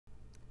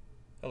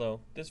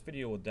Hello, this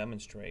video will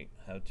demonstrate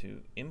how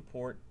to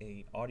import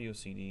a audio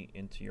CD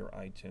into your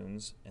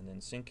iTunes and then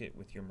sync it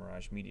with your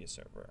Mirage Media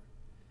Server.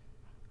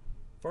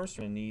 First,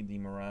 we're going to need the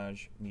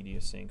Mirage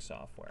Media Sync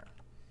software.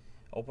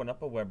 Open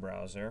up a web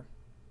browser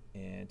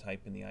and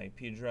type in the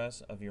IP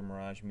address of your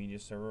Mirage Media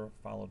Server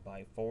followed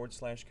by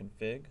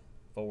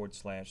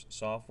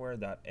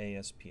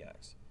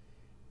 /config/software.aspx.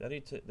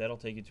 That'll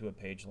take you to a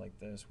page like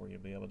this where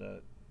you'll be able to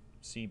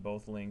see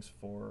both links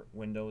for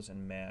Windows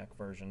and Mac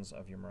versions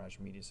of your Mirage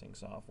Media Sync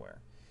software.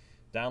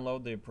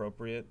 Download the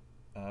appropriate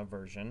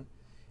version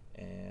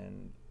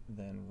and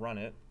then run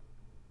it,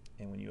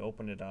 and when you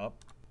open it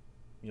up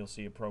you'll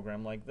see a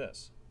program like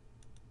this.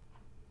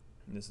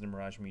 And this is the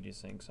Mirage Media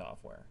Sync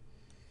software.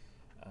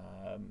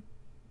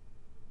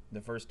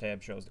 The first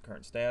tab shows the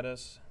current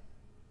status,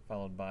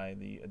 followed by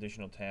the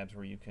additional tabs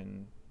where you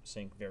can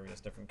sync various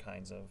different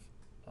kinds of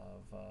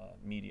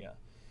media.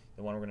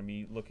 The one we're going to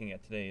be looking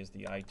at today is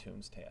the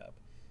iTunes tab.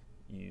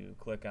 You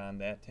click on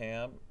that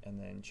tab and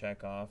then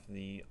check off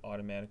the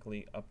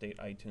automatically update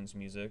iTunes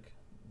music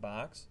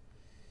box,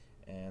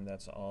 and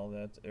that's all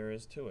that there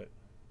is to it.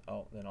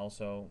 Oh, then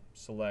also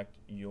select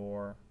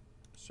your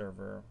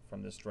server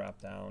from this drop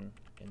down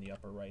in the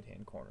upper right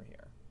hand corner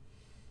here.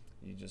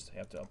 You just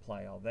have to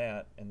apply all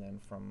that, and then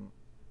from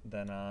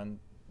then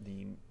on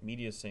the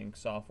Media Sync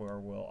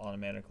software will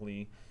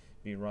automatically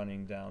be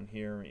running down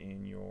here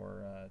in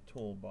your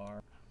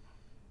toolbar.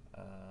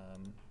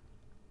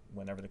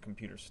 Whenever the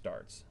computer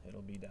starts,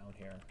 it'll be down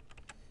here.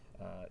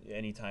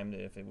 Anytime that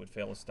if it would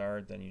fail to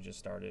start, then you just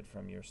start it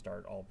from your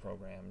start all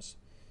programs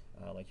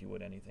like you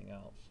would anything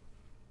else.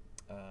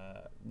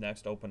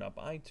 Next, open up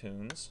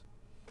iTunes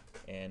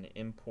and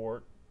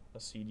import a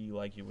CD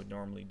like you would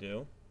normally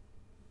do.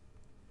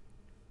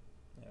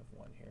 I have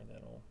one here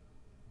that'll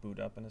boot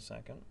up in a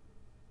second.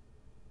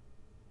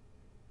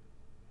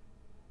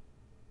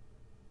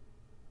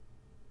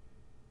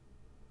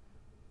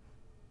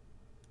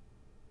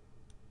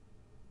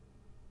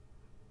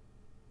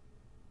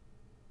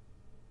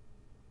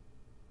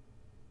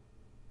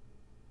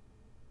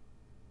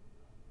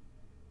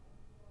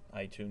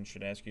 iTunes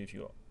should ask you if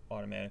you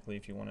automatically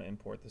if you want to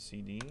import the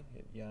CD.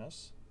 Hit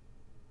yes.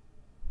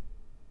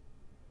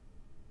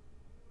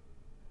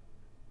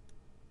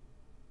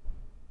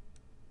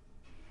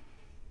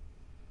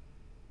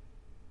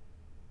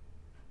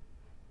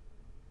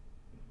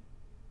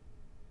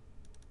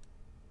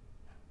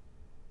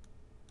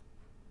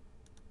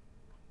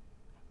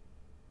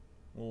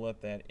 We'll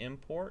let that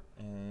import,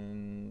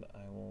 and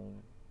I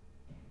will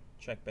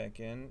check back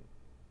in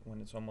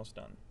when it's almost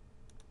done.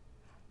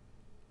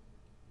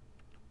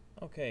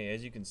 Okay,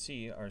 as you can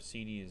see, our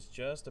CD is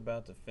just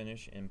about to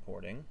finish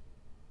importing,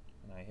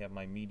 and I have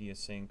my Media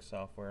Sync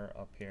software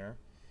up here.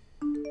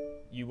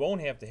 You won't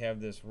have to have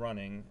this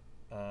running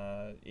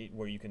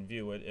where you can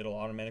view it. It'll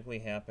automatically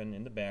happen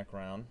in the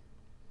background,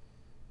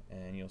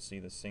 and you'll see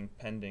the sync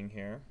pending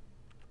here.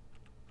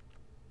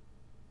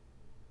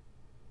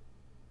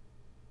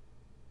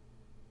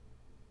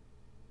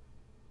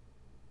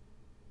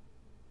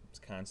 It's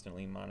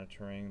constantly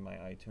monitoring my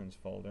iTunes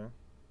folder.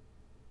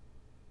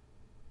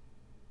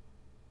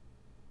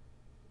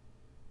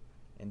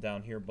 And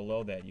down here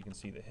below that you can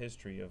see the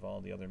history of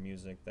all the other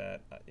music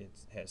that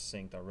it has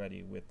synced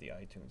already with the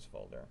iTunes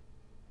folder.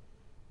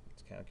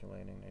 It's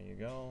calculating. There you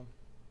go.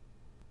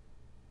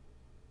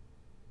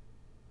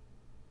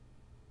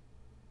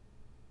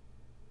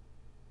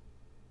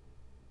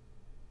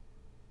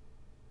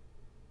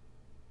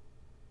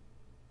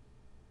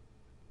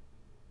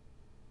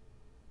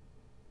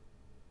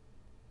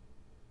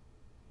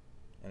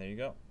 And there you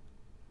go.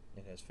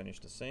 It has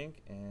finished the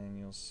sync, and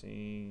you'll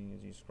see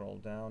as you scroll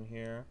down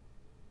here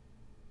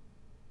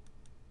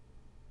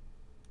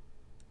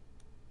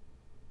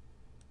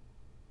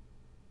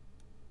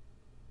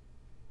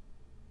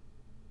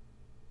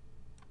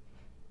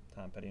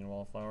Tom Petty and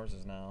Wallflowers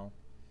is now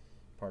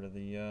part of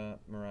the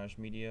Mirage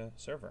Media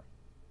Server.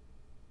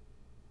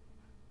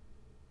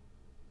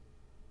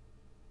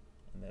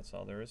 And that's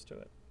all there is to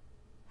it.